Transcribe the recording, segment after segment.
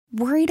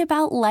Worried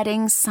about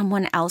letting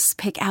someone else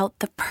pick out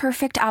the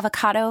perfect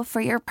avocado for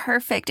your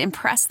perfect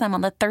impress them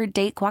on the third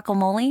date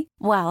guacamole?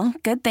 Well,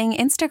 good thing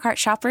Instacart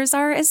shoppers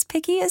are as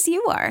picky as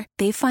you are.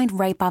 They find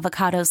ripe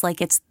avocados like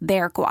it's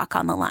their guac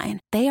on the line.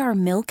 They are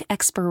milk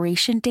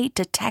expiration date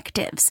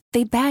detectives.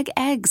 They bag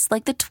eggs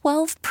like the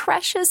 12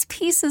 precious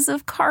pieces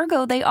of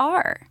cargo they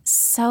are.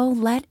 So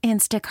let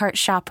Instacart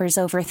shoppers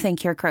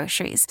overthink your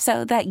groceries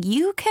so that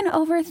you can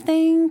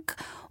overthink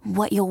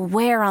what you'll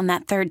wear on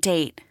that third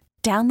date.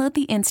 Download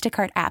the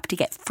Instacart app to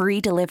get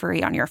free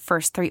delivery on your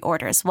first 3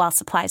 orders while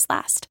supplies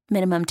last.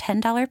 Minimum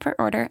 $10 per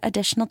order.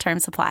 Additional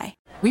terms apply.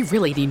 We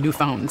really need new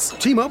phones.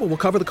 T-Mobile will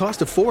cover the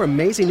cost of 4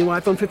 amazing new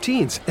iPhone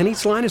 15s, and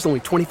each line is only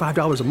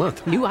 $25 a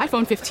month. New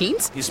iPhone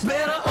 15s? It's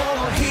better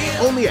over here.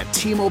 Only at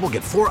T-Mobile,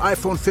 get 4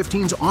 iPhone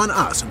 15s on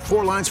us and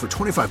 4 lines for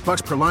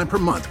 $25 per line per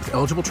month with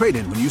eligible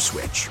trade-in when you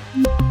switch.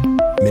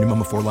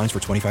 Minimum of 4 lines for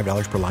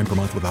 $25 per line per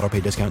month with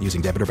autopay discount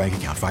using debit or bank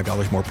account.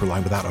 $5 more per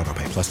line without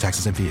autopay, plus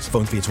taxes and fees.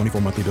 Phone fee at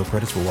 24 monthly bill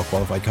credits for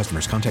well-qualified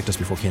customers. Contact us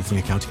before canceling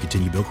account to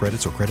continue bill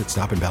credits or credit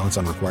stop and balance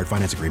on required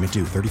finance agreement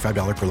due.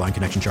 $35 per line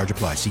connection charge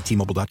applies. See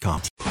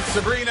T-Mobile.com.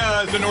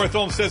 Sabrina is in North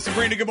Olmsted.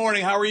 Sabrina, good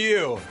morning. How are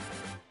you?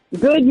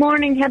 Good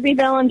morning. Happy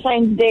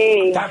Valentine's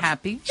Day.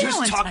 Happy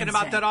Just talking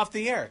about Day. that off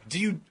the air.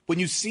 When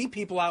you see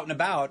people out and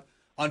about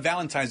on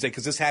Valentine's Day,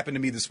 because this happened to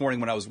me this morning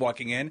when I was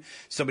walking in,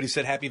 somebody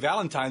said Happy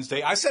Valentine's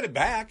Day. I said it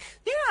back.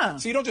 Yeah.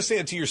 So you don't just say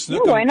it to your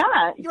snook. No, why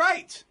not? You're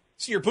right.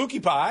 So your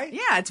Pookie Pie.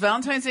 Yeah, it's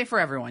Valentine's Day for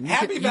everyone. You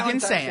Happy can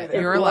Valentine's say Day it.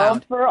 to You're Love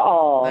allowed. for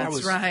all.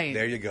 That's right.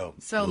 There you go.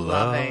 So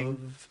Love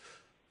loving.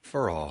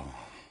 for all.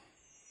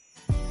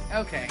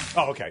 Okay.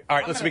 Oh, okay. All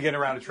right, let's begin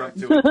around a Trump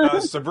to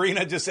it.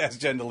 Sabrina just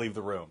asked Jen to leave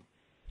the room.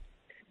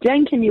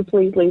 Jen, can you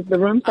please leave the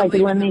room so I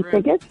can win these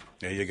tickets?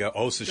 There you go.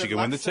 Oh, so she can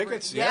win the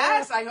tickets?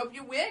 Yes, I hope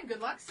you win.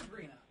 Good luck,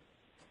 Sabrina.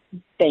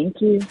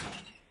 Thank you.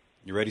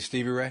 You ready,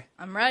 Stevie Ray?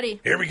 I'm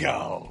ready. Here we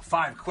go.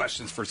 5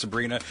 questions for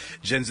Sabrina.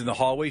 Jen's in the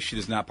hallway. She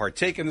does not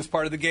partake in this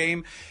part of the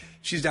game.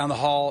 She's down the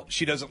hall.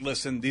 She doesn't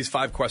listen. These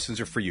 5 questions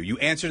are for you. You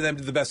answer them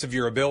to the best of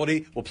your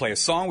ability. We'll play a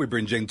song. We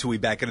bring Jen Toohey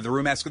back into the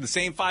room, ask her the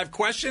same 5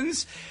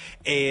 questions.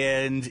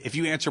 And if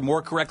you answer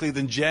more correctly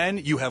than Jen,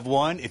 you have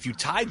won. If you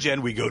tie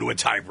Jen, we go to a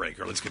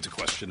tiebreaker. Let's get to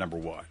question number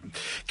 1.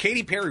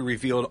 Katy Perry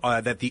revealed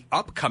that the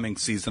upcoming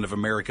season of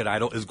American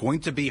Idol is going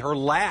to be her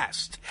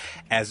last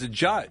as a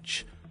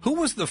judge. Who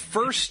was the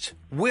first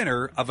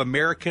winner of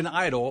American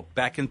Idol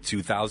back in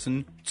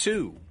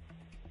 2002?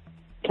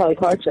 Kelly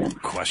Clarkson.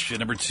 Question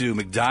number 2.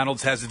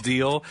 McDonald's has a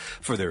deal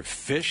for their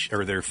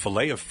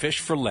filet of fish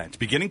for Lent.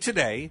 Beginning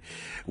today,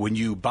 when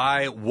you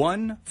buy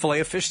 1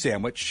 filet of fish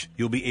sandwich,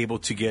 you'll be able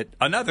to get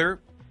another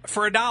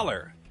for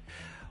 $1.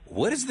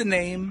 What is the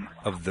name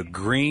of the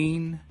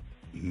green,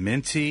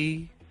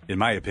 minty, in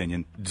my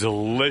opinion,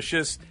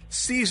 delicious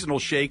seasonal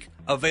shake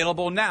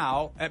available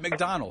now at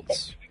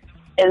McDonald's?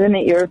 Isn't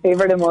it your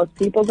favorite of most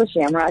people, the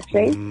Shamrock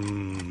Shake?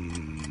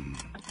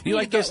 You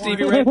like those,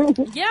 Stevie Ray?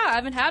 Yeah, I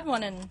haven't had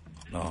one in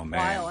Oh, man.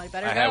 a while. I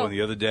better go. had one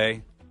the other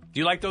day. Do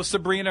you like those,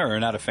 Sabrina, or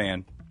not a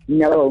fan?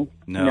 No.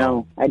 No.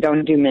 No, I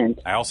don't do mint.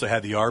 I also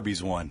had the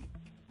Arby's one.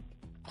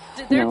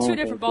 They're No, two different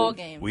thank you. ball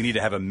games. We need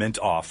to have a mint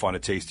off on a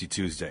Tasty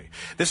Tuesday.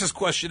 This is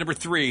question number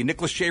 3. Nick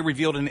Lachey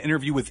revealed in an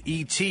interview with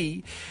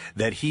E.T.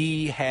 that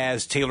he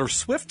has Taylor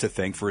Swift to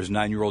thank for his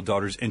 9-year-old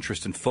daughter's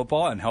interest in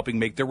football and helping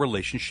make their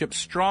relationship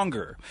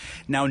stronger.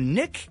 Now,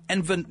 Nick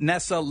and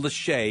Vanessa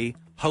Lachey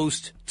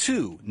host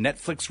 2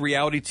 Netflix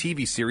reality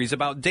TV series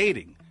about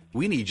dating.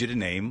 We need you to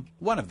name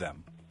one of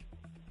them.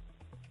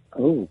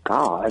 Oh,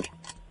 God.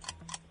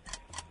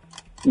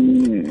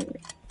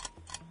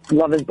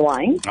 Love is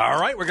Blind. All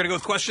right, we're going to go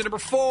with question number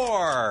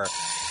 4.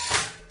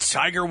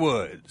 Tiger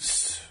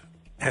Woods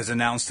has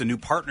announced a new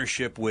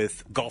partnership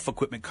with golf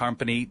equipment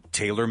company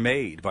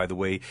TaylorMade. By the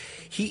way,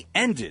 he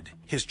ended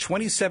his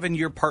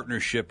 27-year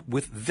partnership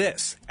with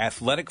this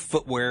athletic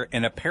footwear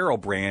and apparel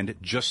brand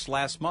just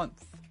last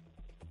month.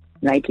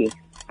 Nike.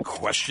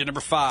 Question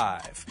number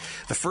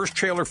 5. The first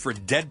trailer for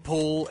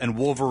Deadpool and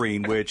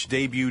Wolverine, which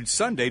debuted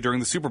Sunday during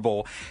the Super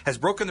Bowl, has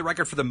broken the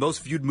record for the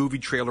most viewed movie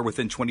trailer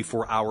within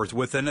 24 hours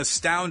with an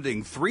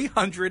astounding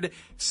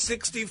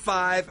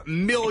 365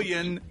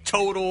 million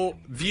total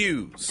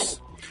views.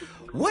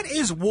 What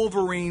is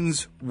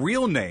Wolverine's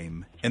real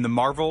name in the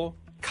Marvel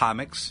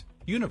Comics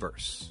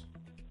universe?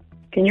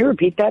 Can you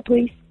repeat that,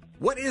 please?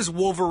 What is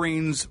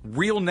Wolverine's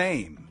real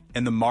name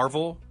in the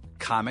Marvel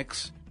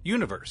Comics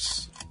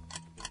universe?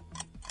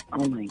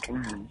 Oh, my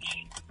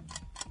gosh.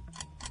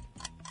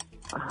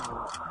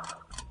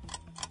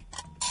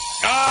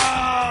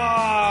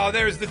 Oh,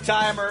 there's the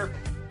timer.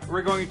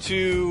 We're going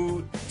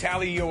to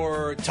tally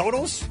your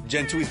totals.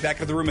 Jen Toohey's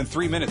back in the room in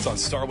 3 minutes on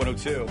Star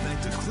 102.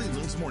 Back to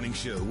Cleveland's Morning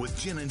Show with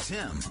Jen and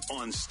Tim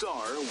on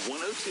Star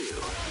 102.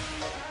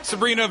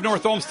 Sabrina of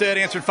North Olmsted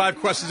answered 5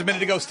 questions a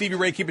minute ago. Stevie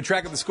Ray keeping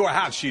track of the score.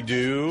 How'd she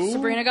do?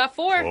 Sabrina got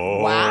 4.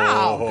 Oh,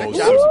 Wow. Good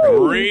job,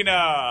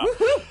 Sabrina.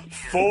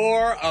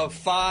 4 of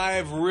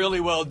 5. Really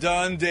well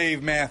done.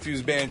 Dave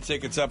Matthews Band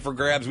tickets up for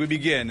grabs. We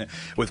begin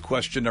with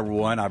question number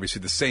 1.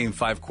 Obviously, the same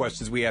 5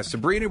 questions we asked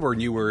Sabrina when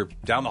you were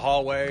down the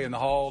hallway, in the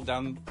hall,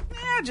 down...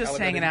 just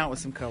hanging out with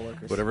some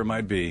coworkers. Whatever it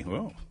might be.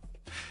 Well,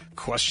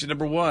 question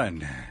number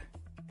 1.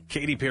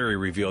 Katy Perry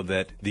revealed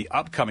that the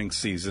upcoming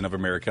season of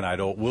American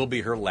Idol will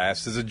be her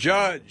last as a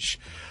judge.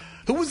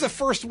 Who was the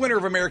first winner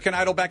of American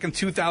Idol back in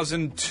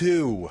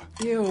 2002?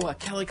 Ew,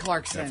 Kelly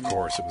Clarkson. Of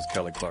course, it was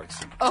Kelly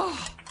Clarkson.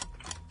 Oh,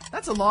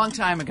 that's a long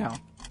time ago.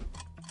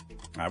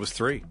 I was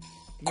 3. You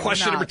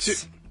Question were number not. 2.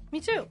 Me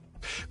too.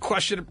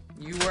 Question.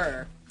 You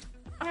were.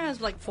 I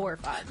was like 4 or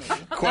 5,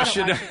 maybe.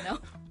 Question. I don't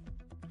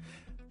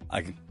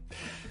actually know.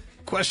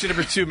 Question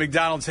number 2.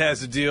 McDonald's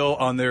has a deal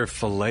on their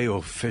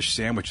Filet-O-Fish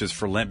sandwiches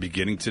for Lent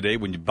beginning today.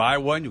 When you buy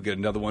one, you'll get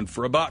another one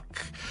for $1.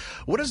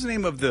 What is the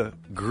name of the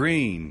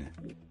green,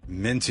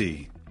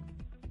 minty,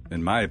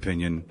 in my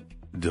opinion,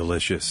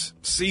 delicious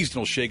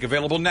seasonal shake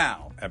available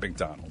now at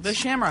McDonald's? The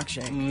Shamrock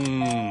Shake.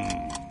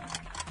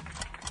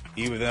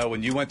 Even though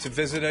when you went to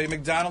visit a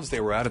McDonald's, they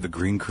were out of the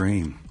green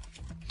cream.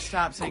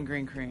 Stop saying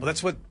green cream. Well,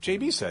 that's what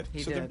JB said.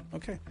 He did.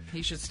 Okay.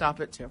 He should stop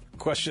it too.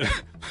 Question.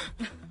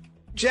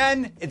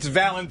 Jen, it's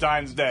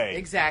Valentine's Day.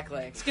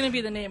 Exactly. It's going to be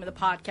the name of the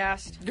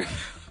podcast. It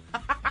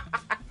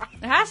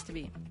has to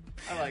be.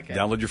 I like it.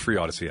 Download your free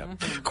Odyssey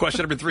app.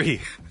 Question number 3.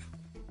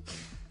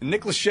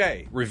 Nick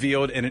Lachey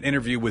revealed in an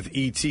interview with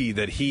E.T.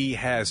 that he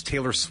has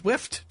Taylor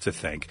Swift to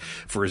thank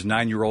for his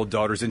 9-year-old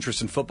daughter's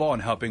interest in football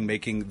and helping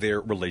making their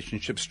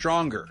relationship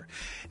stronger.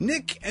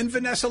 Nick and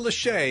Vanessa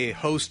Lachey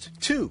host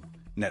 2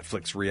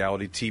 Netflix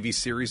reality TV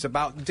series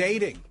about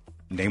dating.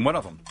 Name one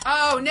of them.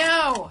 Oh,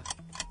 no.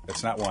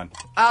 That's not one.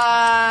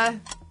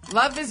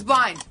 Love is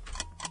Blind.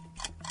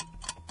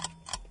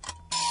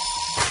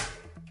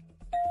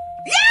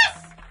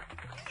 Yes!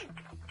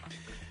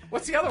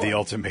 What's the other one? The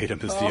Ultimatum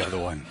is the other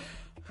one.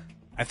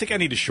 I think I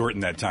need to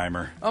shorten that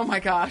timer. Oh, my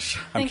gosh.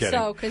 I think kidding.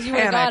 so, because you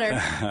would have got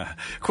her.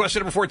 Question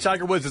number 4.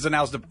 Tiger Woods has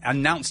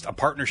announced a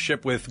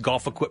partnership with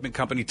golf equipment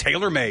company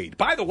TaylorMade.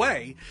 By the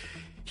way,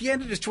 he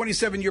ended his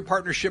 27-year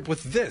partnership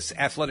with this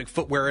athletic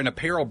footwear and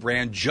apparel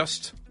brand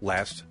just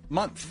last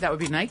month. That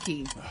would be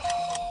Nike.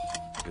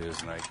 It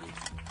is Nike.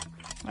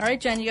 All right,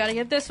 Jen, you got to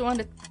get this one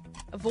to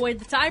avoid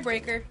the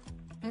tiebreaker.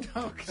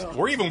 Oh, God.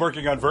 We're even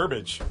working on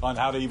verbiage on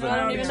how to even, I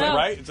don't even know.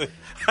 right? It's like,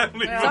 I don't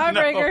even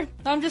Tiebreaker. know.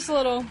 I'm just a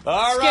little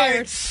All scared.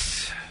 right.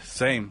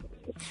 Same.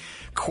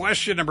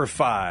 Question number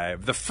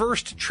 5. The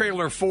first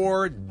trailer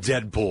for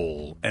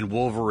Deadpool and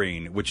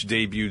Wolverine, which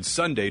debuted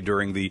Sunday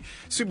during the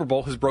Super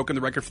Bowl, has broken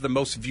the record for the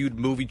most viewed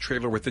movie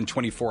trailer within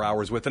 24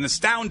 hours with an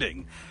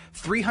astounding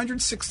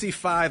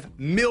 365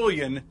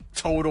 million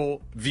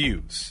total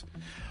views.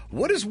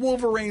 What is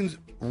Wolverine's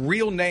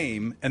real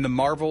name in the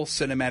Marvel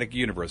Cinematic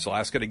Universe? I'll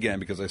ask it again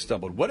because I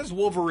stumbled. What is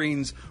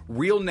Wolverine's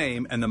real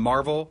name in the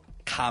Marvel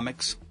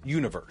Comics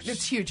Universe?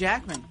 It's Hugh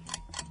Jackman.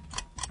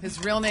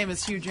 His real name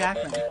is Hugh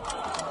Jackman.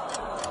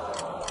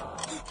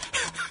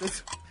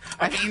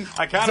 I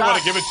kind of want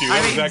to give it to you.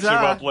 That was actually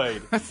well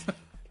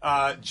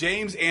played.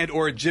 James and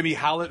or Jimmy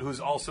Hallett, who's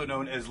also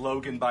known as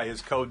Logan by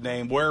his code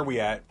name. Where are we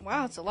at?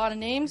 Wow, it's a lot of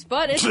names,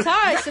 but it's a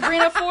tie.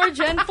 Sabrina 4,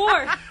 Jen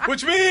 4.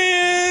 Which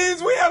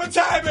means we have a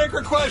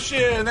tiebreaker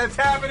question that's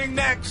happening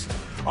next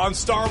on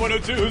Star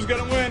 102. Who's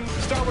going to win?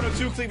 Star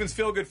 102, Cleveland's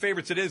feel-good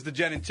favorites. It is the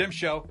Jen and Tim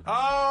Show.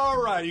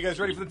 All right, you guys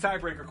ready for the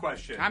tiebreaker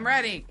question? I'm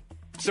ready.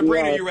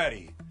 Sabrina, Yes. you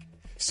ready?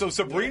 So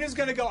Sabrina's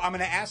going to go. I'm going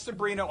to ask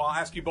Sabrina. I'll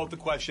ask you both the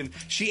question.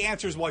 She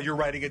answers while you're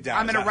writing it down.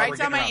 I'm going to Is that how write we're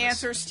down my getting around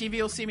this? answer.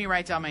 Stevie will see me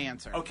write down my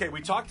answer. Okay,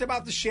 we talked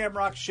about the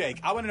Shamrock Shake.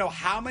 I want to know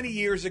how many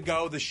years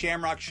ago the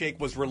Shamrock Shake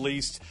was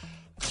released.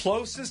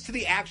 Closest to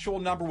the actual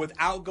number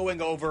without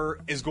going over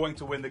is going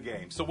to win the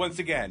game. So once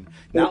again,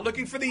 not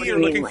looking for the What do year,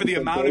 you looking mean, for the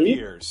like the amount of date?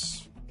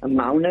 years.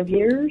 Amount of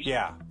years?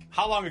 Yeah.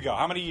 How long ago?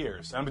 How many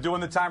years? I'm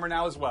doing the timer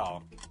now as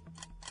well.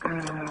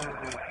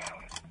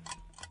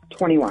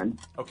 21.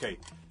 Okay,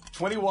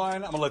 21.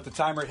 I'm going to let the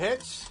timer hit.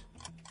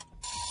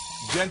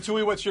 Jen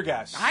Toohey, what's your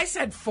guess? I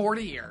said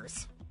 40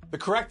 years. The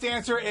correct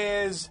answer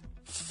is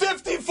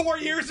 54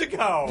 years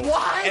ago.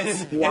 What? And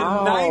Wow.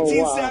 in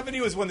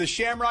 1970 was when the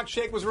Shamrock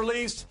Shake was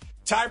released.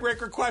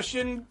 Tiebreaker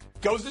question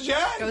goes to Jen.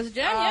 Goes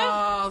Jen,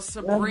 yeah. Oh,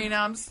 Sabrina,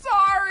 I'm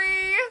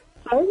sorry.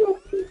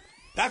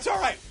 That's all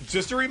right.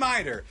 Just a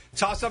reminder.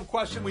 Toss-up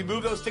question. We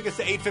move those tickets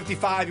to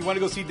 8:55. You want to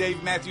go see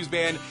Dave Matthews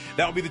Band?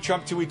 That will be the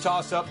Trump Toohey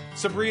toss-up.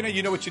 Sabrina,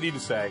 you know what you need to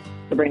say.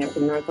 Sabrina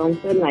from North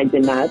Olmsted, and I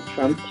did not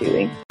Trump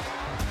Toohey.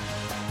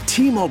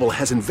 T-Mobile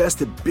has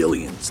invested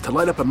billions to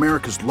light up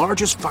America's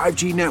largest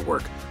 5G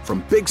network,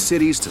 from big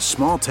cities to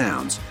small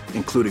towns,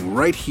 including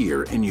right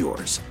here in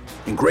yours.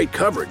 And great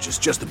coverage is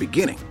just the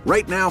beginning.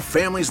 Right now,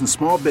 families and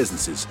small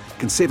businesses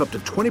can save up to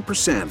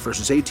 20%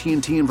 versus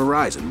AT&T and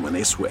Verizon when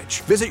they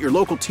switch. Visit your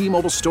local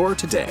T-Mobile store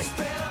today.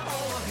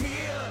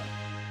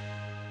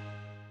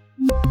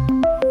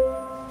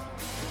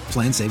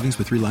 Plan savings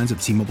with 3 lines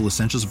of T-Mobile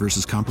Essentials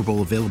versus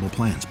comparable available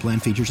plans. Plan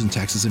features and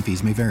taxes and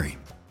fees may vary.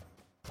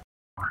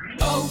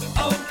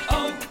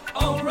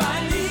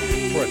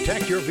 For a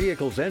Protect your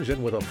vehicle's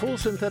engine with a full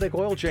synthetic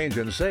oil change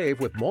and save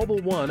with Mobile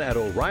One at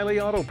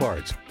O'Reilly Auto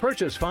Parts.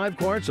 Purchase 5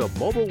 quarts of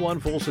Mobile One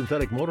full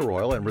synthetic motor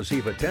oil and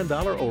receive a $10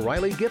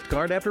 O'Reilly gift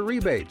card after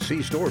rebate.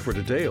 See store for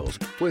details.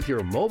 With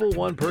your Mobile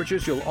One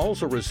purchase, you'll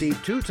also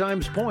receive 2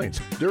 times points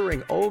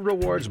during Old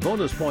Rewards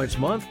Bonus Points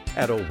Month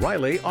at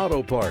O'Reilly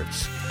Auto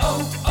Parts.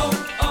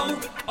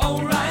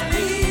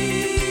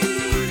 O'Reilly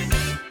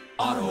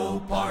Auto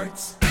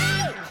Parts.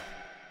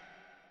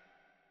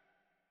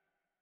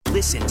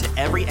 Listen to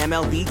every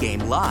MLB game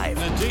live.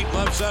 In the deep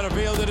left center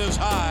field, it is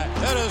high,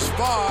 it is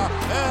far,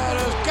 it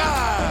is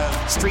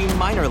gone. Stream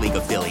minor league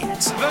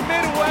affiliates. The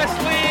Midwest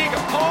League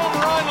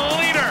home run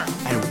leader.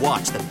 And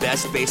watch the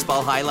best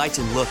baseball highlights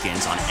and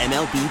look-ins on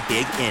MLB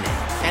Big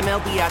Inning.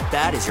 MLB At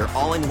Bat is your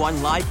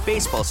all-in-one live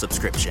baseball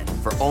subscription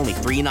for only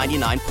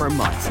 $3.99 per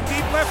month.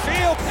 Deep left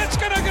field, it's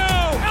gonna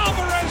go.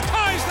 Alvarez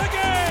ties the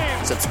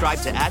game. Subscribe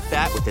to At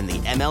Bat within the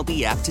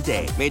MLB app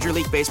today. Major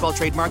League Baseball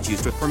trademarks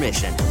used with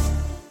permission.